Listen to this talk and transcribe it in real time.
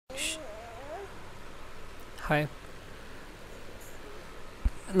Hi.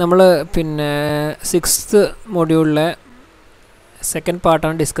 നമ്മൾ പിന്നെ 6th മൊഡ്യൂളിലെ second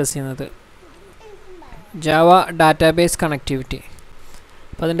പാർട്ടാണ് ഡിസ്കസ് ചെയ്യുന്നത്, ജാവ ഡാറ്റാബേസ് കണക്ടിവിറ്റി.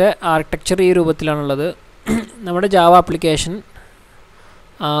 അപ്പോൾ അതിൻ്റെ ആർക്കിടെക്ചർ ഈ രൂപത്തിലാണുള്ളത്. നമ്മുടെ ജാവ ആപ്ലിക്കേഷൻ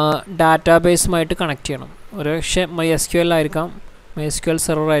ഡാറ്റാബേസുമായിട്ട് കണക്ട് ചെയ്യണം. ഒരുപക്ഷെ MySQL ആയിരിക്കാം, MySQL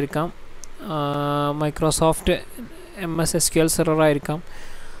സെർവർ ആയിരിക്കാം, മൈക്രോസോഫ്റ്റ് MS SQL സെർവർ ആയിരിക്കാം,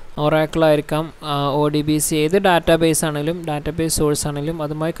 ഒറാക്കിൾ ആയിരിക്കാം, ODBC, ഏത് ഡാറ്റാബേസ് ആണെങ്കിലും ഡാറ്റാബേസ് സോഴ്സ് ആണെങ്കിലും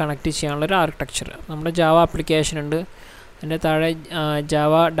അതുമായി കണക്ട് ചെയ്യാനുള്ളൊരു ആർക്കിടെക്ചർ. നമ്മുടെ ജാവ ആപ്ലിക്കേഷൻ ഉണ്ട്, അതിൻ്റെ താഴെ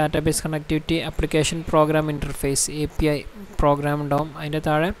Java database connectivity application programme interface API programme ഉണ്ടാവും, അതിൻ്റെ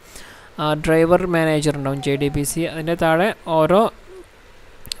താഴെ ഡ്രൈവർ മാനേജർ ഉണ്ടാവും JDBC, അതിൻ്റെ താഴെ ഓരോ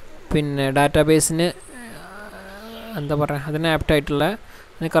പിന്നെ ഡാറ്റാബേസിന് എന്താ പറയുക അതിന് ആപ്റ്റായിട്ടുള്ള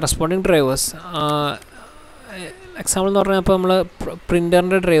അതിന് കറസ്പോണ്ടിങ് ഡ്രൈവേഴ്സ്. എക്സാമ്പിൾ എന്ന് പറഞ്ഞാൽ ഇപ്പോൾ നമ്മൾ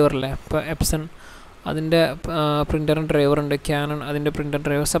പ്രിൻ്ററിൻ്റെ ഡ്രൈവറില്ലേ, ഇപ്പോൾ എപ്സൺ അതിൻ്റെ പ്രിൻ്ററിൻ്റെ ഡ്രൈവറുണ്ട്, ക്യാനൺ അതിൻ്റെ പ്രിൻ്റർ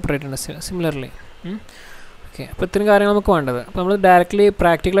ഡ്രൈവർ സെപ്പറേറ്റ് ഉണ്ട്. Similarly okay. അപ്പോൾ ഇത്രയും കാര്യങ്ങൾ നമുക്ക് വേണ്ടത്. അപ്പോൾ നമ്മൾ ഡയറക്റ്റ്ലി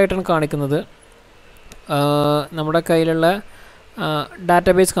പ്രാക്ടിക്കലായിട്ടാണ് കാണിക്കുന്നത്. നമ്മുടെ കയ്യിലുള്ള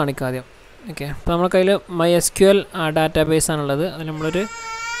ഡാറ്റാബേസ് കാണിക്കാം ആദ്യം. ഓക്കെ. അപ്പോൾ നമ്മുടെ കയ്യിൽ MySQL ഡാറ്റാബേസ് ആണുള്ളത്. അതിൽ നമ്മളൊരു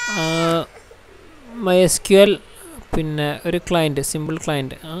MySQL പിന്നെ ഒരു client, simple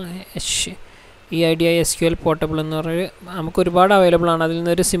client EIDI-SQL portable എന്ന് പറഞ്ഞൊരു നമുക്ക് ഒരുപാട് അവൈലബിൾ ആണ്. അതിൽ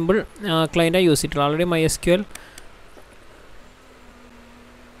നിന്നൊരു സിമ്പിൾ ക്ലയൻറ്റാണ് യൂസ് ചെയ്തിട്ടുള്ളത്. ഓൾറെഡി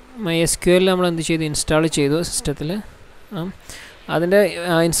MySQL നമ്മൾ എന്ത് ചെയ്തു, ഇൻസ്റ്റാൾ ചെയ്തു സിസ്റ്റത്തിൽ. അതിൻ്റെ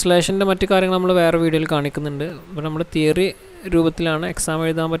ഇൻസ്റ്റലേഷൻ്റെ മറ്റു കാര്യങ്ങൾ നമ്മൾ വേറെ വീഡിയോയിൽ കാണിക്കുന്നുണ്ട്. ഇപ്പോൾ നമ്മൾ തിയറി രൂപത്തിലാണ്, എക്സാം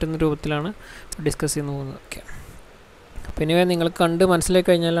എഴുതാൻ പറ്റുന്ന രൂപത്തിലാണ് ഡിസ്കസ് ചെയ്യുന്ന പോകുന്നത്. ഓക്കെ. അപ്പോൾ ഇനി നിങ്ങൾ കണ്ട് മനസ്സിലാക്കി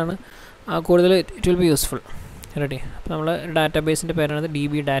കഴിഞ്ഞാലാണ് കൂടുതൽ it will be useful. Ready. അപ്പോൾ നമ്മൾ ഡാറ്റാബേസിൻ്റെ പേരാണ്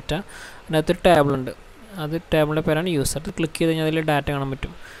DB ഡാറ്റ. അതിനകത്തൊരു ടേബിളുണ്ട്, അത് ടേബിളിൻ്റെ പേരാണ് യൂസർ. അത് ക്ലിക്ക് ചെയ്ത് കഴിഞ്ഞാൽ അതിൽ ഡാറ്റ കാണാൻ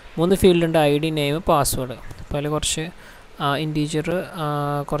പറ്റും. 3 ഫീൽഡുണ്ട്, ID, നെയിം, പാസ്വേഡ്. അപ്പോൾ അതിൽ കുറച്ച് ഇൻറ്റീജർ,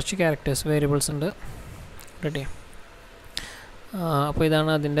 കുറച്ച് ക്യാരക്ടേഴ്സ്, വേരിയബിൾസ് ഉണ്ട്. റെഡി. അപ്പോൾ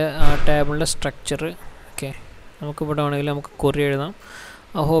ഇതാണ് അതിൻ്റെ ടേബിളിൻ്റെ സ്ട്രക്ചർ. ഓക്കെ. നമുക്കിവിടെ വേണമെങ്കിൽ നമുക്ക് ക്വറി എഴുതാം.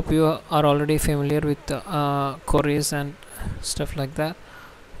 I hope you are already familiar with queries and stuff like that.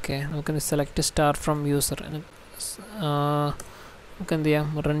 Okay. നമുക്ക് സെലക്ട് സ്റ്റാർ ഫ്രം യൂസർ നമുക്ക് എന്ത് ചെയ്യാം,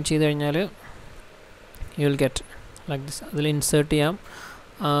 റൺ ചെയ്ത് കഴിഞ്ഞാൽ you will get like this. അതിൽ ഇൻസേർട്ട് ചെയ്യാം,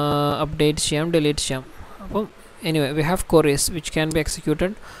 അപ്ഡേറ്റ് ചെയ്യാം, ഡിലീറ്റ് ചെയ്യാം. അപ്പം anyway we have queries which can be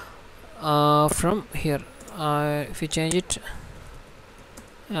executed from here. If you change it,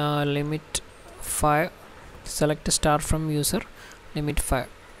 limit 5, select star from user, limit 5.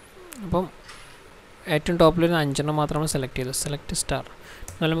 അപ്പം ഏറ്റവും ടോപ്പിലൊരു 5 മാത്രമാണ് സെലക്ട് ചെയ്തത്, സെലക്ട് സ്റ്റാർ.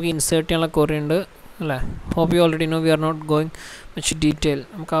 എന്നാൽ നമുക്ക് ഇൻസേർട്ട് ചെയ്യാനുള്ള ക്വറി ഉണ്ട് അല്ലേ. Hope you already know, V are not going much detail.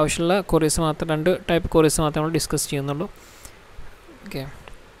 നമുക്ക് ആവശ്യമുള്ള ക്വറീസ് മാത്രം, 2 ടൈപ്പ് ക്വറീസ് മാത്രമേ നമ്മൾ ഡിസ്കസ് ചെയ്യുന്നുള്ളൂ. ഓക്കെ.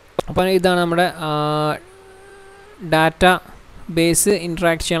 അപ്പോൾ ഇതാണ് നമ്മുടെ ഡാറ്റ ബേസ്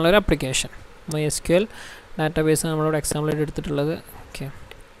ഇൻട്രാക്ട് ചെയ്യാനുള്ള ഒരു ആപ്ലിക്കേഷൻ. MySQL ഡാറ്റാബേസ് നമ്മളിവിടെ എക്സാമ്പിളായിട്ട് എടുത്തിട്ടുള്ളത്. ഓക്കെ.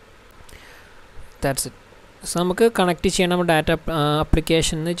 That's it. സോ നമുക്ക് കണക്ട് ചെയ്യണം ഡാറ്റ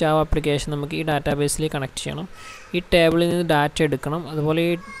ആപ്ലിക്കേഷന്, ജാവ ആപ്ലിക്കേഷൻ നമുക്ക് ഈ ഡാറ്റാബേസിലേക്ക് കണക്ട് ചെയ്യണം. ഈ ടേബിളിൽ നിന്ന് ഡാറ്റ എടുക്കണം. അതുപോലെ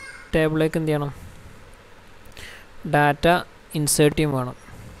ഈ ടേബിളിലേക്ക് എന്ത് ചെയ്യണം, ഡാറ്റ ഇൻസേർട്ട് ചെയ്യും വേണം.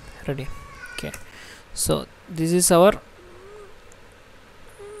 Ready. Okay. So this is our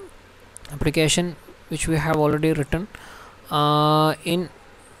application which we have already written in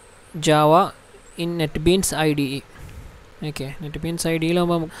Java in NetBeans IDE. Okay. NetBeans IDE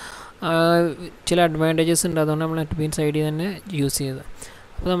ലാകുമ്പോൾ ചില അഡ്വാൻറ്റേജസ് ഉണ്ട്, അതുകൊണ്ട് നമ്മൾ NetBeans IDE തന്നെ യൂസ് ചെയ്തത്.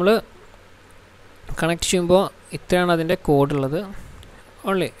 അപ്പോൾ നമ്മൾ കണക്ട് ചെയ്യുമ്പോൾ ഇത്രയാണ് അതിൻ്റെ കോഡുള്ളത്.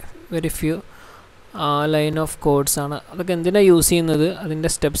 Only very few line of codes ആണ്. അതൊക്കെ എന്തിനാണ് യൂസ് ചെയ്യുന്നത്, അതിൻ്റെ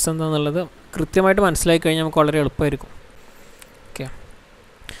സ്റ്റെപ്സ് എന്താണെന്നുള്ളത് കൃത്യമായിട്ട് മനസ്സിലാക്കി കഴിഞ്ഞാൽ നമുക്ക് വളരെ എളുപ്പമായിരിക്കും. ഓക്കെ.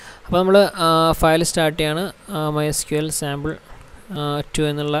 അപ്പോൾ നമ്മൾ ഫയൽ സ്റ്റാർട്ട് ചെയ്യാണ്. MySQL sample 2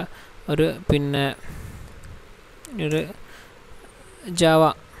 എന്നുള്ള ഒരു പിന്നെ ഒരു ജാവ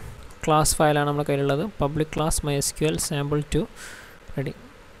ക്ലാസ് ഫയലാണ് നമ്മുടെ കയ്യിലുള്ളത്. Public class MySQL sample 2. Ready.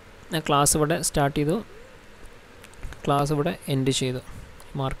 ഞാൻ ക്ലാസ് ഇവിടെ സ്റ്റാർട്ട് ചെയ്തു, ക്ലാസ് ഇവിടെ എൻഡ് ചെയ്തു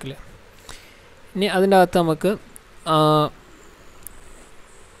മാർക്കിൽ. ഇനി അതിൻ്റെ അകത്ത് നമുക്ക്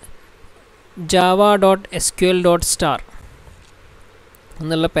java.sql.star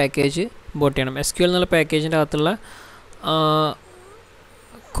എന്നുള്ള പാക്കേജ് ഇമ്പോർട്ട് ചെയ്യണം. SQL എന്നുള്ള പാക്കേജിൻ്റെ അകത്തുള്ള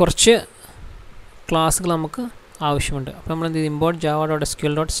കുറച്ച് ക്ലാസ്സുകൾ നമുക്ക് ആവശ്യമുണ്ട്. അപ്പോൾ നമ്മൾ എന്ത് ചെയ്യും, ഇമ്പോർട്ട്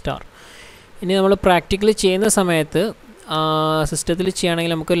java.sql.star. ഇനി നമ്മൾ പ്രാക്ടിക്കലി ചെയ്യുന്ന സമയത്ത് സിസ്റ്റത്തിൽ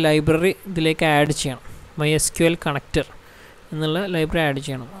ചെയ്യുകയാണെങ്കിൽ നമുക്ക് ലൈബ്രറി ഇതിലേക്ക് ആഡ് ചെയ്യണം. MySQL കണക്റ്റർ എന്നുള്ള ലൈബ്രറി ആഡ്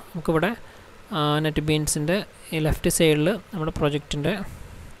ചെയ്യണം. നമുക്കിവിടെ NetBeansൻ്റെ ഈ ലെഫ്റ്റ് സൈഡിൽ നമ്മുടെ പ്രൊജക്റ്റിൻ്റെ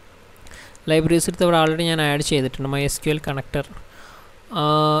ലൈബ്രറീസ് എടുത്ത് ഇവിടെ ആൾറെഡി ഞാൻ ആഡ് ചെയ്തിട്ടുണ്ട്. MySQL കണക്റ്റർ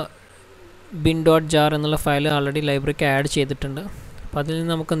bin.jar എന്നുള്ള ഫയൽ ആൾറെഡി ലൈബ്രറിക്ക് ആഡ് ചെയ്തിട്ടുണ്ട്. അപ്പോൾ അതിൽ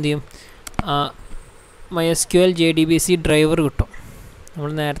നിന്ന് നമുക്ക് എന്ത് ചെയ്യും, MySQL JDBC ഡ്രൈവർ കിട്ടും. നമ്മൾ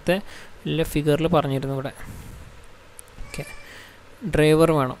നേരത്തെ വലിയ ഫിഗറിൽ പറഞ്ഞിരുന്നു ഇവിടെ. ഓക്കെ, ഡ്രൈവർ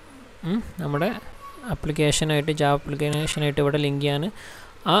വേണം നമ്മുടെ ആപ്ലിക്കേഷനായിട്ട്, ജാവ ആപ്ലിക്കേഷനായിട്ട് ഇവിടെ ലിങ്ക് ചെയ്യാൻ.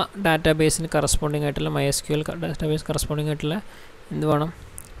 ആ ഡാറ്റാബേസിന് കറസ്പോണ്ടിങ് ആയിട്ടുള്ള MySQL ഡാറ്റാബേസ് കറസ്പോണ്ടിങ് ആയിട്ടുള്ള എന്ത് വേണം,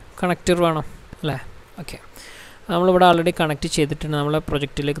 കണക്റ്റർ വേണം അല്ലേ. ഓക്കെ, നമ്മളിവിടെ ആൾറെഡി കണക്റ്റ് ചെയ്തിട്ടുണ്ട്, നമ്മളെ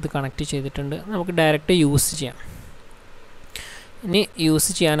പ്രൊജക്റ്റിലേക്ക് ഇത് കണക്റ്റ് ചെയ്തിട്ടുണ്ട്. നമുക്ക് ഡയറക്റ്റ് യൂസ് ചെയ്യാം. ഇനി യൂസ്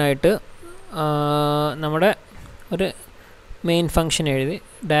ചെയ്യാനായിട്ട് നമ്മുടെ ഒരു മെയിൻ ഫംഗ്ഷൻ എഴുതി,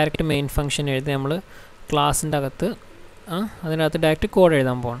 ഡയറക്റ്റ് മെയിൻ ഫംഗ്ഷൻ എഴുതി നമ്മൾ ക്ലാസ്സിൻ്റെ അകത്ത് അതിനകത്ത് ഡയറക്റ്റ് കോഡ്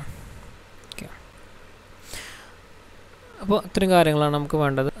എഴുതാൻ പോകണം. ഓക്കെ, അപ്പോൾ ഇത്രയും കാര്യങ്ങളാണ് നമുക്ക്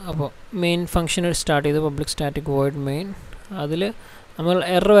വേണ്ടത്. അപ്പോൾ മെയിൻ ഫംഗ്ഷൻ സ്റ്റാർട്ട് ചെയ്ത് പബ്ലിക് സ്റ്റാറ്റിക് വോയിഡ് മെയിൻ, അതിൽ നമ്മൾ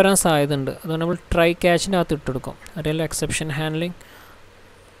എറർ വരാൻ സാധ്യതയുണ്ട്. അതുകൊണ്ട് നമ്മൾ ട്രൈ ക്യാച്ചിൻ്റെ അകത്ത് ഇട്ടെടുക്കും. അറിയാലോ, എക്സെപ്ഷൻ ഹാൻഡ്ലിങ്.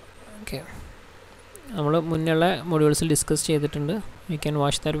 ഓക്കെ, നമ്മൾ മുന്നുള്ള മൊഡ്യൂൾസിൽ ഡിസ്കസ് ചെയ്തിട്ടുണ്ട്. You can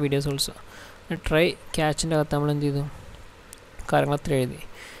watch that videos also. Try ക്യാച്ചിൻ്റെ അകത്ത് നമ്മൾ എന്ത് ചെയ്തു, കാര്യങ്ങൾ അത്ര എഴുതി.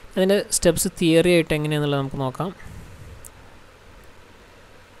 അതിൻ്റെ സ്റ്റെപ്സ് തിയറി ആയിട്ട് എങ്ങനെയാണെന്നുള്ളത് നമുക്ക് നോക്കാം.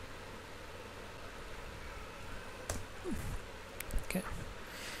 ഓക്കെ,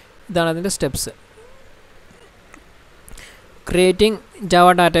 ഇതാണ് അതിൻ്റെ steps. Creating Java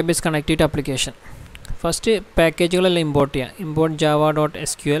database connectivity application. First പാക്കേജുകളെല്ലാം import ചെയ്യുക. ഇമ്പോർട്ട്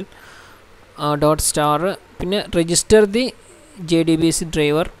java.sql .star, പിന്നെ രജിസ്റ്റർ ദി JDBC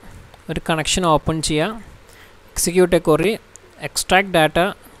ഡ്രൈവർ, ഒരു കണക്ഷൻ ഓപ്പൺ ചെയ്യുക, execute A query, extract data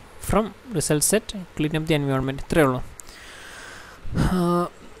from result set, clean up the environment. ഇത്രയേ ഉള്ളൂ.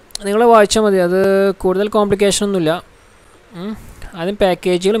 നിങ്ങൾ വായിച്ചാൽ മതി, അത് കൂടുതൽ കോംപ്ലിക്കേഷൻ ഒന്നുമില്ല. ആദ്യം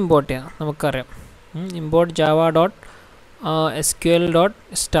പാക്കേജുകൾ ഇമ്പോർട്ട് ചെയ്യാം. നമുക്കറിയാം, ഇമ്പോർട്ട്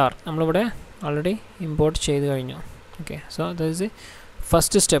java.sql.star നമ്മളിവിടെ ഓൾറെഡി ഇമ്പോർട്ട് ചെയ്ത് കഴിഞ്ഞു. Okay, so that is the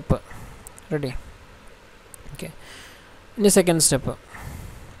first step. Ready. Okay, ഇനി second step.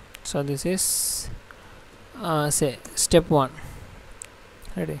 So this is step 1.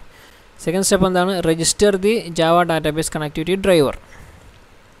 Ready. Second step എന്താണ്, register the Java database connectivity driver.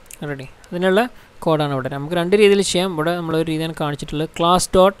 Ready. അതിനുള്ള കോഡാണ് ഇവിടെ. നമുക്ക് രണ്ട് രീതിയിൽ ചെയ്യാം. ഇവിടെ നമ്മളൊരു രീതിയാണ് കാണിച്ചിട്ടുള്ളത്. Class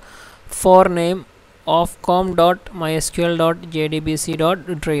dot four name of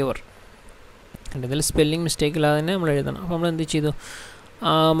com.mysql.jdbc.driver. ഇതിൽ സ്പെല്ലിംഗ് മിസ്റ്റേക്ക് ഇല്ലാതെ തന്നെ നമ്മൾ എഴുതണം. അപ്പോൾ നമ്മൾ എന്ത് ചെയ്തു,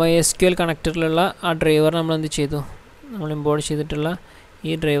 MySQL കണക്ടറിലുള്ള ആ ഡ്രൈവർ നമ്മൾ എന്ത് ചെയ്തു, നമ്മൾ ഇമ്പോർട്ട് ചെയ്തിട്ടുള്ള ഈ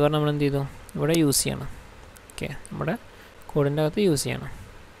ഡ്രൈവർ നമ്മൾ എന്ത് ചെയ്തു, ഇവിടെ യൂസ് ചെയ്യണം. ഓക്കെ, നമ്മുടെ കോഡിൻ്റെ അകത്ത് യൂസ് ചെയ്യണം.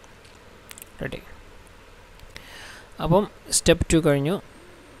 റെഡി. അപ്പം സ്റ്റെപ്പ് 2 കഴിഞ്ഞു.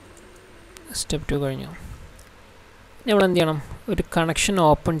 നമ്മൾ എന്ത് ചെയ്യണം, ഒരു കണക്ഷൻ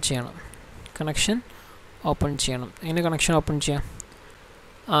ഓപ്പൺ ചെയ്യണം. എങ്ങനെ കണക്ഷൻ ഓപ്പൺ ചെയ്യാം,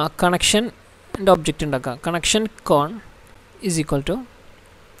 കണക്ഷൻ്റെ ഒബ്ജക്റ്റ് ഉണ്ടാക്കുക. Connection cone is equal to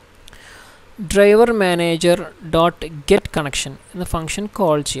driver manager dot get connection എന്ന ഫംഗ്ഷൻ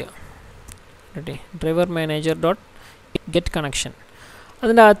കോൾ ചെയ്യുക. Ready. Driver manager dot get connection,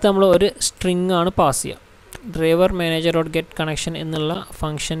 അതിൻ്റെ അകത്ത് നമ്മൾ ഒരു സ്ട്രിങ് ആണ് പാസ് ചെയ്യുക. Driver manager dot get connection എന്നുള്ള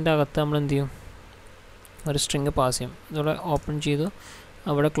ഫംഗ്ഷൻ്റെ അകത്ത് നമ്മൾ എന്ത് ചെയ്യും, ഒരു സ്ട്രിങ് പാസ് ചെയ്യും. ഇതോടെ ഓപ്പൺ ചെയ്തു,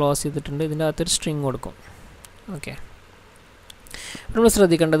 അവിടെ ക്ലോസ് ചെയ്തിട്ടുണ്ട്. ഇതിൻ്റെ അകത്തൊരു സ്ട്രിങ് കൊടുക്കും. ഓക്കെ, നമ്മൾ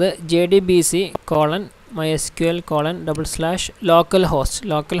ശ്രദ്ധിക്കേണ്ടത് JDBC MySQL ലോക്കൽ ഹോസ്റ്റ്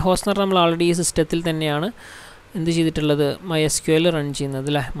എന്ന് പറഞ്ഞാൽ നമ്മൾ ഓൾറെഡി ഈ സിസ്റ്റത്തിൽ തന്നെയാണ് എന്ത് ചെയ്തിട്ടുള്ളത്, MySQL റൺ ചെയ്യുന്നത്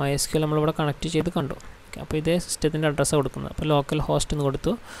അല്ലേ. MySQL നമ്മളിവിടെ കണക്ട് ചെയ്ത് കണ്ടു. ഓക്കെ, അപ്പോൾ ഇതേ സിസ്റ്റത്തിൻ്റെ അഡ്രസ്സാണ് കൊടുക്കുന്നത്. അപ്പോൾ ലോക്കൽ ഹോസ്റ്റ് എന്ന്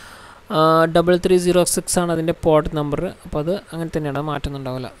കൊടുത്തു. 3306 ആണ് അതിൻ്റെ പോർട്ട് നമ്പർ. അപ്പോൾ അത് അങ്ങനെ തന്നെയാണ്,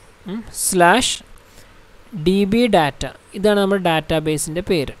 മാറ്റുന്നുണ്ടാവില്ല. /DB ഡാറ്റ, ഇതാണ് നമ്മുടെ ഡാറ്റാബേസിൻ്റെ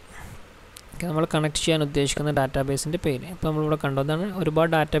പേര്. നമ്മൾ കണക്ട് ചെയ്യാൻ ഉദ്ദേശിക്കുന്ന ഡാറ്റാബേസിൻ്റെ പേര്. ഇപ്പോൾ നമ്മളിവിടെ കണ്ടു, അതാണ് ഒരുപാട്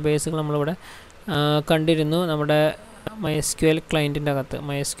ഡാറ്റാബേസുകൾ നമ്മളിവിടെ കണ്ടിരുന്നു നമ്മുടെ MySQL ക്ലയൻറ്റിൻ്റെ അകത്ത്,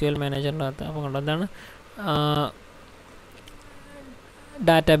 MySQL മാനേജറിൻ്റെ അകത്ത്. അപ്പോൾ കണ്ടു, അതാണ്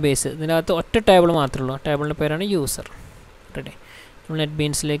ഡാറ്റാബേസ്. ഇതിനകത്ത് ഒറ്റ ടേബിൾ മാത്രമേ ഉള്ളൂ. ടേബിളിൻ്റെ പേരാണ് യൂസർ. റെഡി. നമ്മൾ നെറ്റ്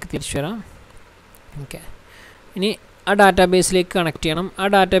ബീൻസിലേക്ക് തിരിച്ചു വരാം. ഓക്കെ, ഇനി ആ ഡാറ്റാബേസിലേക്ക് കണക്ട് ചെയ്യണം. ആ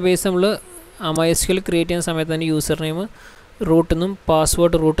ഡാറ്റാബേസ് നമ്മൾ MySQL ക്രിയേറ്റ് ചെയ്യുന്ന സമയത്ത് തന്നെ യൂസർ നെയിം റൂട്ടെന്നും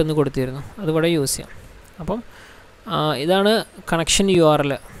പാസ്വേഡ് റൂട്ടെന്ന് കൊടുത്തിരുന്നു. അതിവിടെ യൂസ് ചെയ്യാം. അപ്പം ഇതാണ് കണക്ഷൻ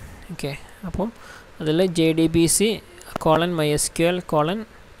URL. ഓക്കെ, അപ്പം അതിൽ JDBC MySQL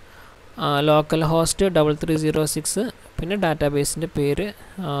ലോക്കൽ ഹോസ്റ്റ് 3306, പിന്നെ ഡാറ്റാബേസിൻ്റെ പേര്,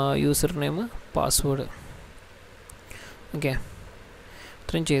 യൂസർ നെയിം, പാസ്വേഡ്. ഓക്കെ,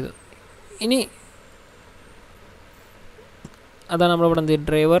 ഇത്രയും ചെയ്തു. ഇനി അതാണ് നമ്മളിവിടെ എന്ത്,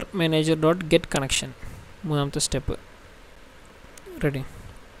 driver manager dot get connection, മൂന്നാമത്തെ step. Ready.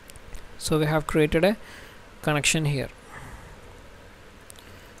 So we have created a connection here.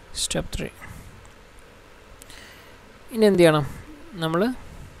 Step 3. ഇനി എന്ത് ചെയ്യണം, നമ്മൾ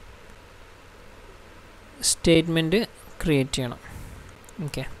സ്റ്റേറ്റ്മെൻറ്റ് ക്രിയേറ്റ് ചെയ്യണം.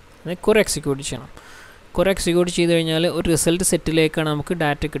 ഓക്കെ, അത് കുറെ എക്സിക്യൂട്ട് ചെയ്യണം. കുറെ എക്സിക്യൂട്ട് ചെയ്ത് കഴിഞ്ഞാൽ ഒരു റിസൾട്ട് സെറ്റിലേക്കാണ് നമുക്ക്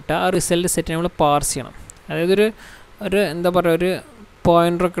ഡാറ്റ കിട്ടുക. ആ റിസൾട്ട് സെറ്റ് നമ്മൾ പാർസ് ചെയ്യണം. അതായത് ഒരു എന്താ പറയുക, ഒരു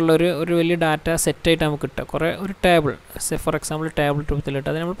പോയിൻ്ററൊക്കെ ഉള്ള ഒരു വലിയ ഡാറ്റ സെറ്റായിട്ട് നമുക്ക് കിട്ടുക. കുറേ ഒരു ടേബിൾ, ഫോർ എക്സാമ്പിൾ ടേബിൾ രൂപത്തിലിട്ട്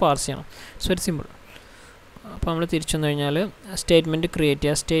അത് നമ്മൾ പാർസ് ചെയ്യണം. So very simple. അപ്പോൾ നമ്മൾ തിരിച്ചു വന്നു കഴിഞ്ഞാൽ സ്റ്റേറ്റ്മെൻറ്റ് ക്രിയേറ്റ്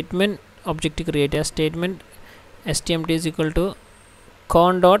ചെയ്യുക, സ്റ്റേറ്റ്മെൻറ്റ് ഒബ്ജക്റ്റ് ക്രിയേറ്റ് ചെയ്യുക. Statement stmt is equal to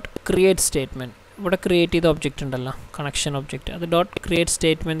con dot create statement. ഇവിടെ ക്രിയേറ്റ് ചെയ്ത ഒബ്ജക്റ്റ് ഉണ്ടല്ലോ, കണക്ഷൻ ഒബ്ജക്റ്റ്, അത് ഡോട്ട് ക്രിയേറ്റ്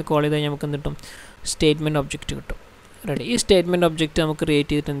സ്റ്റേറ്റ്മെൻറ്റ് കോൾ ചെയ്താൽ നമുക്ക് എന്ത് കിട്ടും? സ്റ്റേറ്റ്മെൻറ്റ് ഒബ്ജക്റ്റ് കിട്ടും. റെഡി. ഈ സ്റ്റേറ്റ്മെൻറ്റ് ഒബ്ജക്റ്റ് നമുക്ക്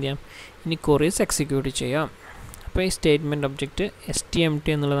ക്രിയേറ്റ് ചെയ്തിട്ട് എന്ത് ചെയ്യാം? ഇനി ക്വറീസ് എക്സിക്യൂട്ട് ചെയ്യാം. അപ്പോൾ ഈ സ്റ്റേറ്റ്മെൻറ്റ് ഒബ്ജക്റ്റ് stmt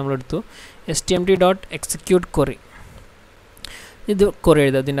എന്നുള്ളത് നമ്മളെടുത്തു. stmt ഡോട്ട് എക്സിക്യൂട്ട് ക്വറി, ഇത് ക്വറി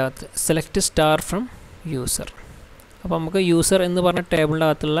എഴുതുക. അതിൻ്റെ അകത്ത് സെലക്ട് സ്റ്റാർ ഫ്രം യൂസർ. അപ്പോൾ നമുക്ക് യൂസർ എന്ന് പറഞ്ഞ ടേബിളിൻ്റെ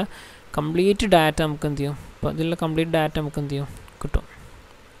അകത്തുള്ള കംപ്ലീറ്റ് ഡാറ്റ നമുക്ക് എന്ത് ചെയ്യും? അപ്പോൾ അതിലുള്ള കംപ്ലീറ്റ് ഡാറ്റ നമുക്ക് എന്ത് ചെയ്യും? കിട്ടും.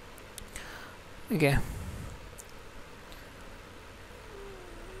 ഓക്കെ,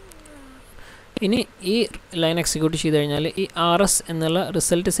 ഇനി ഈ ലൈൻ എക്സിക്യൂട്ട് ചെയ്ത് കഴിഞ്ഞാൽ ഈ RS എന്നുള്ള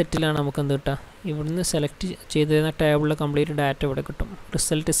റിസൾട്ട് സെറ്റിലാണ് നമുക്ക് എന്ത് കിട്ടുക? ഇവിടുന്ന് സെലക്ട് ചെയ്തിരുന്ന ടേബിളിലെ കംപ്ലീറ്റ് ഡാറ്റ ഇവിടെ കിട്ടും.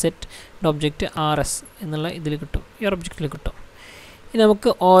 റിസൾട്ട് സെറ്റ് ഒബ്ജക്റ്റ് RS എന്നുള്ള ഇതിൽ കിട്ടും, ഈ ഒബ്ജക്റ്റിൽ കിട്ടും. ഇനി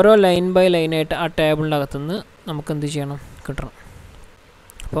നമുക്ക് ഓരോ ലൈൻ ബൈ ലൈനായിട്ട് ആ ടേബിളിൻ്റെ അകത്തുനിന്ന് നമുക്ക് എന്ത് ചെയ്യണം? കിട്ടണം.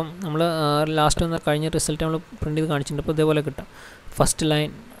 അപ്പം നമ്മൾ ലാസ്റ്റ് വന്ന കഴിഞ്ഞ റിസൾട്ട് നമ്മൾ പ്രിൻ്റ് ചെയ്ത് കാണിച്ചിട്ടുണ്ട്. അപ്പോൾ ഇതേപോലെ കിട്ടാം. ഫസ്റ്റ് ലൈൻ,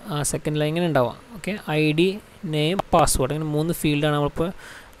 സെക്കൻഡ് ലൈൻ ഇങ്ങനെ ഉണ്ടാവാം. ഓക്കെ, ID, നെയിം, പാസ്വേഡ്, അങ്ങനെ 3 ഫീൽഡാണ് നമ്മളിപ്പോൾ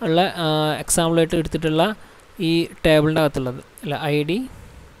ഉള്ള എക്സാമ്പിളായിട്ട് എടുത്തിട്ടുള്ള ഈ ടേബിളിൻ്റെ അകത്തുള്ളത് അല്ല. ID,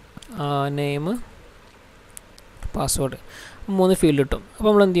 നെയിം, പാസ്വേഡ്, 3 ഫീൽഡ് കിട്ടും. അപ്പോൾ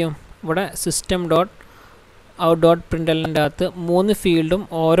നമ്മൾ എന്ത് ചെയ്യും? ഇവിടെ സിസ്റ്റം ഡോട്ട് ഔട്ട് ഡോട്ട് പ്രിൻ്റ്എല്ലിൻ്റെ അകത്ത് 3 ഫീൽഡും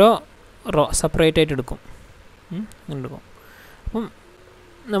ഓരോ റോ സെപ്പറേറ്റ് ആയിട്ട് എടുക്കും. എടുക്കും. അപ്പം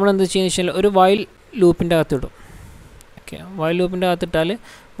നമ്മളെന്ത് ചെയ്യുക വെച്ചാൽ ഒരു വൈൽ ലൂപ്പിൻ്റെ അകത്ത് ഇടും. Okay, while ലൂപ്പിൻ്റെ അകത്തിട്ടാൽ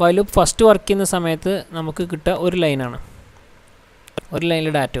while loop first work ചെയ്യുന്ന സമയത്ത് നമുക്ക് കിട്ടുക ഒരു ലൈനാണ്. ഒരു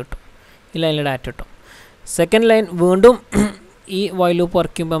ലൈനിൽ ഡാറ്റ കിട്ടും, ഈ ലൈനിൽ ഡാറ്റ കിട്ടും. സെക്കൻഡ് ലൈൻ വീണ്ടും ഈ വൈൽ ലൂപ്പ്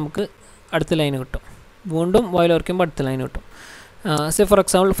വർക്ക് ചെയ്യുമ്പോൾ നമുക്ക് അടുത്ത ലൈൻ കിട്ടും. വീണ്ടും വൈൽ വർക്ക് ചെയ്യുമ്പോൾ അടുത്ത ലൈൻ കിട്ടും. സേ ഫോർ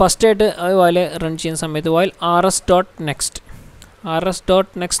എക്സാമ്പിൾ ഫസ്റ്റായിട്ട് വൈൽ റൺ ചെയ്യുന്ന സമയത്ത് while RS dot next. RS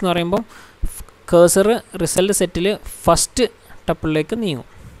dot next എന്ന് പറയുമ്പോൾ കേഴ്സർ റിസൾട്ട് സെറ്റിൽ ഫസ്റ്റ് ടപ്പിളിലേക്ക് നീങ്ങും.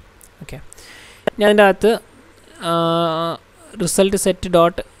 ഓക്കെ, ഞാൻ അതിൻ്റെ അകത്ത് റിസൾട്ട് സെറ്റ്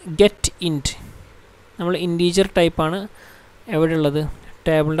ഡോട്ട് ഗെറ്റ് ഇൻറ്റ്, നമ്മൾ ഇൻറ്റീജർ ടൈപ്പാണ് എവിടെ ഉള്ളത്?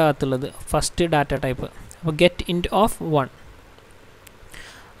 ടേബിളിൻ്റെ അകത്തുള്ളത് ഫസ്റ്റ് ഡാറ്റ ടൈപ്പ്. അപ്പോൾ ഗെറ്റ് ഇൻറ്റ് ഓഫ് 1.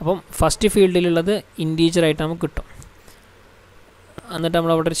 അപ്പം ഫസ്റ്റ് ഫീൽഡിലുള്ളത് ഇൻറ്റീജറായിട്ട് നമുക്ക് കിട്ടും. എന്നിട്ട്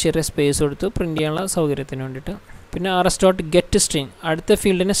നമ്മളവിടെ ഒരു ചെറിയ സ്പേസ് കൊടുത്ത് പ്രിൻ്റ് ചെയ്യാനുള്ള സൗകര്യത്തിന് വേണ്ടിയിട്ട്. പിന്നെ RS ഡോട്ട് ഗെറ്റ് സ്ട്രിങ്, അടുത്ത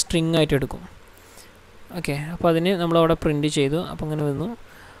ഫീൽഡിനെ സ്ട്രിങ് ആയിട്ട് എടുക്കും. ഓക്കെ, അപ്പോൾ അതിന് നമ്മളവിടെ പ്രിൻ്റ് ചെയ്തു. അപ്പോൾ അങ്ങനെ വന്നു.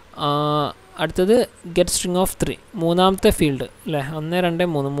 അടുത്തത് ഗെറ്റ് സ്ട്രിങ് ഓഫ് 3, മൂന്നാമത്തെ ഫീൽഡ് അല്ലേ. 1,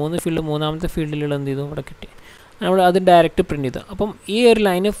 2, 3 ഫീൽഡ്, മൂന്നാമത്തെ ഫീൽഡിലുള്ള എന്ത് ചെയ്തു? ഇവിടെ കിട്ടി. നമ്മൾ അത് ഡയറക്റ്റ് പ്രിൻ്റ് ചെയ്തു. അപ്പം ഈ ഒരു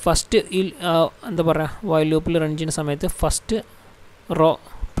ലൈന് ഫസ്റ്റ് ഈ എന്താ പറയുക, വൈൽ ലൂപ്പിൽ റൺ ചെയ്യുന്ന സമയത്ത് ഫസ്റ്റ് റോ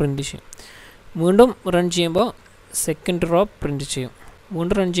പ്രിൻ്റ് ചെയ്യും. വീണ്ടും റൺ ചെയ്യുമ്പോൾ സെക്കൻഡ് റോ പ്രിൻ്റ് ചെയ്യും.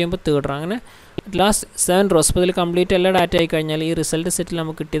 വീണ്ടും റൺ ചെയ്യുമ്പോൾ തേർഡ് റോ. അങ്ങനെ ലാസ്റ്റ് 7 റോസ്. അപ്പോൾ ഇതിൽ കംപ്ലീറ്റ് എല്ലാ ഡാറ്റ ആയി കഴിഞ്ഞാൽ, ഈ റിസൾട്ട് സെറ്റിൽ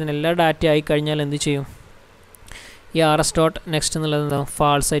നമുക്ക് കിട്ടിയതിന് എല്ലാ ഡാറ്റ ആയി കഴിഞ്ഞാൽ എന്ത് ചെയ്യും? ഈ RS ഡോട്ട് നെക്സ്റ്റ് എന്നുള്ളത് എന്താ?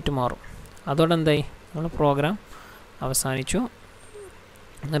 ഫാൾസ് ആയിട്ട് മാറും. അതോടെ എന്തായി? നമ്മൾ പ്രോഗ്രാം അവസാനിച്ചു.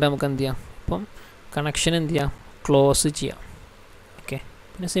 എന്നിട്ട് നമുക്ക് എന്ത് ചെയ്യാം? ഇപ്പം കണക്ഷൻ എന്ത് ചെയ്യാം? ക്ലോസ് ചെയ്യാം. ഓക്കെ,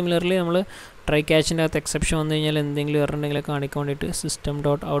 പിന്നെ സിമിലർലി നമ്മൾ ട്രൈ ക്യാച്ചിൻ്റെ അകത്ത് എക്സെപ്ഷൻ വന്നു കഴിഞ്ഞാൽ എന്തെങ്കിലും എറർ ഉണ്ടെങ്കിൽ കാണിക്കാൻ വേണ്ടിയിട്ട് system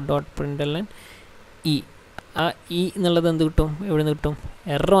dot out dot പ്രിൻ്റ്എൽഎൻ E, ആ ഇ എന്നുള്ളത് എന്ത് കിട്ടും? എവിടെ നിന്ന് കിട്ടും?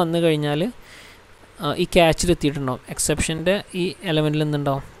 എറർ വന്നു കഴിഞ്ഞാൽ ഈ ക്യാച്ചിൽ എത്തിയിട്ടുണ്ടാവും. എക്സെപ്ഷൻ്റെ ഈ എലമെൻറ്റിൽ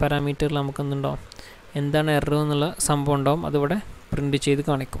എന്തുണ്ടാവും? പാരാമീറ്ററിൽ നമുക്ക് എന്തുണ്ടാവും? എന്താണ് എറർ എന്നുള്ള സംഭവം ഉണ്ടാവും. അതിവിടെ പ്രിൻ്റ് ചെയ്ത്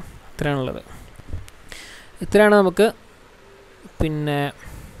കാണിക്കും. ഇത്രയാണുള്ളത്. ഇത്രയാണ് നമുക്ക് പിന്നെ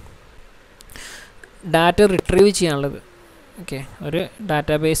ഡാറ്റ റിട്രീവ് ചെയ്യാനുള്ളത്. ഓക്കെ, ഒരു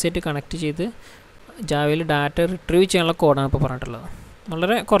ഡാറ്റാബേസായിട്ട് കണക്ട് ചെയ്ത് ജാവയിൽ ഡാറ്റ റിട്രീവ് ചെയ്യാനുള്ള കോഡാണ് ഇപ്പോൾ പറഞ്ഞിട്ടുള്ളത്.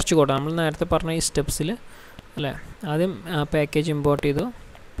 വളരെ കുറച്ച് കോഡാണ്. നമ്മൾ നേരത്തെ പറഞ്ഞ ഈ സ്റ്റെപ്സിൽ അല്ലേ. ആദ്യം പാക്കേജ് ഇമ്പോർട്ട് ചെയ്തു,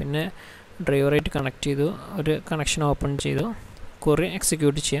 പിന്നെ ഡ്രൈവറായിട്ട് കണക്ട് ചെയ്തു, ഒരു കണക്ഷൻ ഓപ്പൺ ചെയ്തു, ക്വറി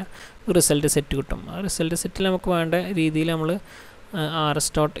എക്സിക്യൂട്ട് ചെയ്യുക, റിസൾട്ട് സെറ്റ് കിട്ടും. ആ റിസൾട്ട് സെറ്റിൽ നമുക്ക് വേണ്ട രീതിയിൽ നമ്മൾ RS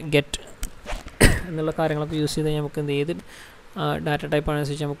ഡോട്ട് ഗെറ്റ് എന്നുള്ള കാര്യങ്ങളൊക്കെ യൂസ് ചെയ്ത് നമുക്ക് എന്ത് ചെയ്ത് ഡാറ്റ ടൈപ്പ്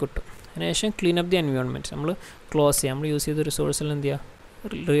അനുസരിച്ച് നമുക്ക് കിട്ടും. അതിനുശേഷം ക്ലീൻ അപ്പ് ദി എൻവയോൺമെൻറ്റ് നമ്മൾ ക്ലോസ് ചെയ്യുക. നമ്മൾ യൂസ് ചെയ്ത റിസോഴ്സിൽ എന്ത്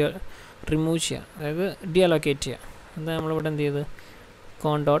ചെയ്യുക? റിമൂവ് ചെയ്യുക, അതായത് ഡിഅലോക്കേറ്റ് ചെയ്യുക. എന്താ നമ്മളിവിടെ എന്ത് ചെയ്ത്?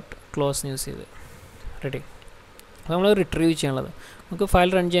 കോൺ ഡോട്ട് ക്ലോസ് യൂസ് ചെയ്ത്. റെഡി. അപ്പോൾ നമ്മൾ റിട്രീവ് ചെയ്യാനുള്ളത് നമുക്ക് ഫയൽ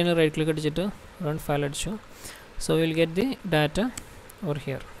റൺ ചെയ്യാൻ റൈറ്റ് ക്ലിക്ക് അടിച്ചിട്ട് റൺ ഫയൽ അടിച്ചു. So will get the data or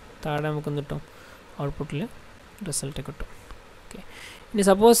here. താഴെ നമുക്ക് എന്ത് കിട്ടും? ഔട്ട്പുട്ടിൽ റിസൾട്ട് കിട്ടും. ഓക്കെ, ഇനി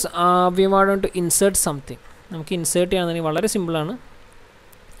suppose we want to insert something. നമുക്ക് ഇൻസേർട്ട് ചെയ്യാമെന്നുണ്ടെങ്കിൽ വളരെ സിമ്പിളാണ്.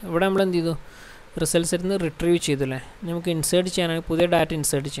 ഇവിടെ നമ്മൾ എന്ത് ചെയ്തു? റിസൾട്ട്സ് ഇരുന്ന് റിട്രീവ് ചെയ്തില്ലേ, നമുക്ക് ഇൻസേർട്ട് ചെയ്യാനാണ്, പുതിയ ഡാറ്റ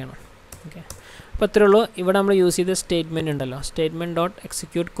ഇൻസേർട്ട് ചെയ്യണം. ഓക്കെ, അപ്പോൾ അത്രേ ഉള്ളൂ. ഇവിടെ നമ്മൾ യൂസ് ചെയ്ത സ്റ്റേറ്റ്മെൻറ്റ് ഉണ്ടല്ലോ, സ്റ്റേറ്റ്മെൻറ്റ് ഡോട്ട്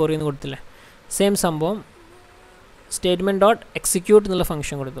എക്സിക്യൂട്ട് ക്വറി എന്ന് കൊടുത്തില്ലേ, സെയിം സംഭവം സ്റ്റേറ്റ്മെൻറ്റ് ഡോട്ട് എക്സിക്യൂട്ട് എന്നുള്ള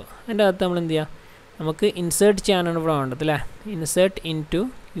ഫംഗ്ഷൻ കൊടുത്തു. അതിൻ്റെ അകത്ത് നമ്മൾ എന്ത് ചെയ്യുക, നമുക്ക് ഇൻസേർട്ട് ചെയ്യാനാണ് ഇവിടെ വേണ്ടത് അല്ലേ. ഇൻസേർട്ട് ഇൻ ടു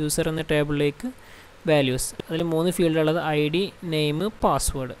യൂസർ എന്ന ടേബിളിലേക്ക് വാല്യൂസ്, അതിൽ 3 ഫീൽഡുള്ളത് ഐ ഡി, നെയിം,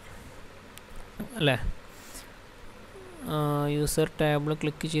 പാസ്വേഡ് അല്ലേ. യൂസർ ടേബിൾ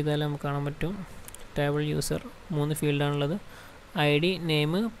ക്ലിക്ക് ചെയ്താൽ നമുക്ക് കാണാൻ പറ്റും, table user 3 ഫീൽഡാണുള്ളത്, I D,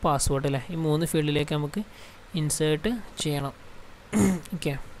 name, password അല്ലേ. ഈ 3 ഫീൽഡിലേക്ക് നമുക്ക് ഇൻസേർട്ട് ചെയ്യണം.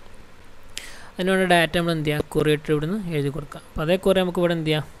 ഓക്കെ, അതിനുള്ള ഡാറ്റ നമ്മൾ എന്ത് ചെയ്യുക, കൊറിയേറ്റർ ഇവിടെ നിന്ന് എഴുതി കൊടുക്കുക. അപ്പോൾ അതേ കുറേ നമുക്ക് ഇവിടെ എന്ത്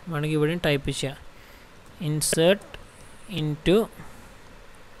ചെയ്യാം, വേണമെങ്കിൽ ഇവിടെയും ടൈപ്പ് ചെയ്യാം, ഇൻസേർട്ട് ഇൻ ടു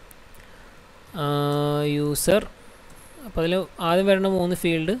യൂസർ. അപ്പോൾ അതിൽ ആദ്യം വരുന്ന 3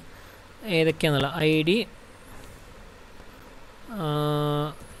 field ഏതൊക്കെയാണെന്നുള്ള I D,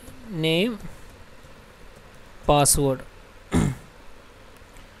 name, password.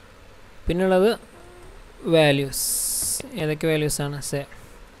 പിന്നുള്ളത് വാല്യൂസ്, ഏതൊക്കെ വാല്യൂസാണ്, say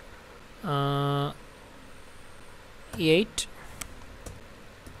 8,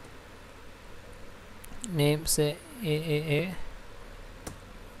 name say AAA,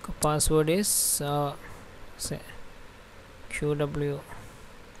 password is say QW,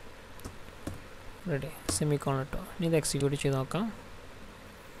 ready, semicolon to. ഇത് എക്സിക്യൂട്ട് ചെയ്ത് നോക്കാം.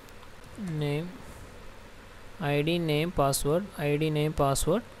 Name, I D, name, password, I D, name,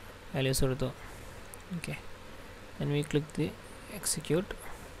 password, values കൊടുത്തു. Okay, then we click the execute.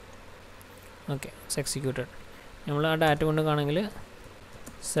 Okay, it's executed. നമ്മൾ ആ data കൊണ്ട് കാണെങ്കിൽ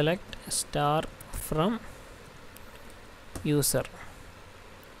select star from user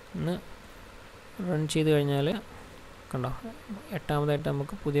എന്ന് run ചെയ്ത് കഴിഞ്ഞാൽ കണ്ടോ, 8ാമതായിട്ട്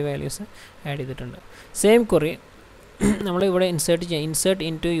നമുക്ക് പുതിയ വാല്യൂസ് ആഡ് ചെയ്തിട്ടുണ്ട്. സെയിം ക്വറി നമ്മളിവിടെ ഇൻസേർട്ട് ചെയ്യാം, insert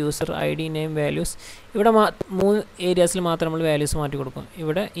in to user I D, name, values. ഇവിടെ 3 ഏരിയാസിൽ മാത്രം നമ്മൾ വാല്യൂസ് മാറ്റി കൊടുക്കും.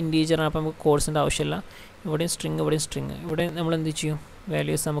 ഇവിടെ ഇൻറ്റീജറാണ്, അപ്പോൾ നമുക്ക് കോഴ്സിൻ്റെ ആവശ്യമില്ല. ഇവിടെയും സ്ട്രിങ്, ഇവിടെയും സ്ട്രിങ്. ഇവിടെ നമ്മൾ എന്ത് ചെയ്യും,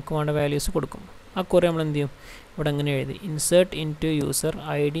 വാല്യൂസ് നമുക്ക് വേണ്ട വാല്യൂസ് കൊടുക്കും. ആ കുറേ നമ്മൾ എന്ത് ചെയ്യും, ഇവിടെ അങ്ങനെ എഴുതി insert in to user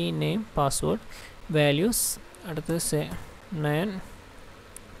I D, name, password, values. അടുത്തത് സേ 9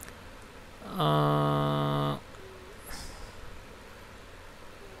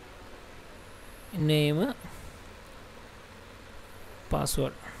 നെയിം,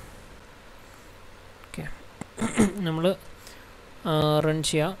 പാസ്വേഡ്. ഓക്കെ, നമ്മൾ റൺ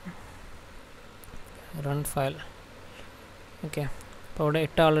ചെയ്യാം, റൺ ഫയൽ. ഓക്കെ, അപ്പോൾ അവിടെ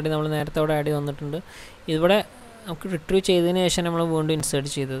 8 ഓൾറെഡി നമ്മൾ നേരത്തെ അവിടെ ആഡ് ചെയ്ത് വന്നിട്ടുണ്ട്. ഇവിടെ നമുക്ക് റിട്രീവ് ചെയ്തതിന് ശേഷം നമ്മൾ വീണ്ടും ഇൻസേർട്ട്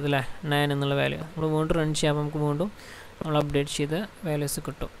ചെയ്തത് അല്ലേ, 9 എന്നുള്ള വാല്യൂ. നമ്മൾ വീണ്ടും റൺ ചെയ്യാം, നമുക്ക് വീണ്ടും നമ്മൾ അപ്ഡേറ്റ് ചെയ്ത് വാല്യൂസ്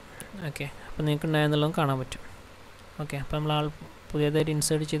കിട്ടും. ഓക്കെ, അപ്പോൾ നിങ്ങൾക്ക് 9 എന്നുള്ളതും കാണാൻ പറ്റും. ഓക്കെ, അപ്പോൾ നമ്മൾ പുതിയതായിട്ട്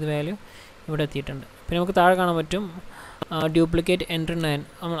ഇൻസേർട്ട് ചെയ്ത വാല്യൂ ഇവിടെ എത്തിയിട്ടുണ്ട്. പിന്നെ നമുക്ക് താഴെ കാണാൻ പറ്റും ഡ്യൂപ്ലിക്കേറ്റ് എൻട്രി 9.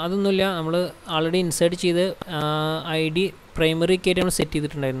 അതൊന്നുമില്ല, നമ്മൾ ഓൾറെഡി ഇൻസേർട്ട് ചെയ്ത് ഐ ഡി പ്രൈമറി കയറ്റി നമ്മൾ സെറ്റ്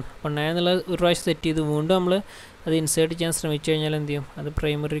ചെയ്തിട്ടുണ്ടായിരുന്നു. അപ്പോൾ 9 എന്നുള്ള ഒരു പ്രാവശ്യം സെറ്റ് ചെയ്ത് വീണ്ടും നമ്മൾ അത് ഇൻസേർട്ട് ചെയ്യാൻ ശ്രമിച്ചു കഴിഞ്ഞാൽ എന്ത് ചെയ്യും, അത്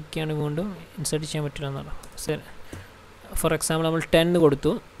പ്രൈമറിക്കാണ് വീണ്ടും ഇൻസേർട്ട് ചെയ്യാൻ പറ്റില്ല എന്നാണ്. ഫോർ എക്സാമ്പിൾ നമ്മൾ 10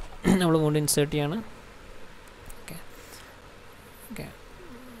 കൊടുത്തു, നമ്മൾ വീണ്ടും ഇൻസേർട്ട് ചെയ്യാണ്. ഓക്കെ ഓക്കെ,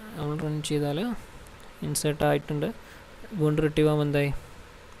 നമ്മൾ റൺ ചെയ്താൽ ഇൻസേർട്ട് ആയിട്ടുണ്ട്. വീണ്ടും റിട്രീവ് ആകുമ്പോൾ എന്തായി,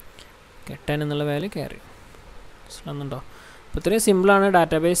 ഓക്കെ 10 എന്നുള്ള വാല്യൂ കയറി. മനസ്സിലാകുന്നുണ്ടോ? അപ്പോൾ ഇത്രയും സിമ്പിളാണ്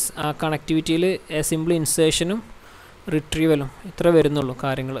ഡാറ്റാബേസ് കണക്ടിവിറ്റിയിൽ സിമ്പിൾ ഇൻസേർഷനും റിട്രീവലും ഇത്ര വരുന്നുള്ളൂ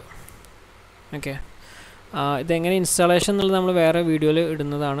കാര്യങ്ങൾ. ഓക്കെ, ഇതെങ്ങനെ ഇൻസ്റ്റാളേഷൻ എന്നുള്ളത് നമ്മൾ വേറെ വീഡിയോയിൽ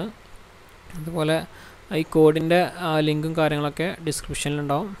ഇടുന്നതാണ്. അതുപോലെ ഈ കോഡിൻ്റെ ലിങ്കും കാര്യങ്ങളൊക്കെ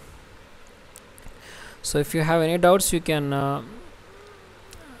ഡിസ്ക്രിപ്ഷനിലുണ്ടാവും. So if you have any doubts you can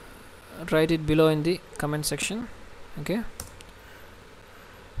write it below in the comment section. Okay,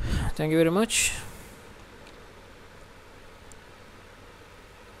 thank you very much.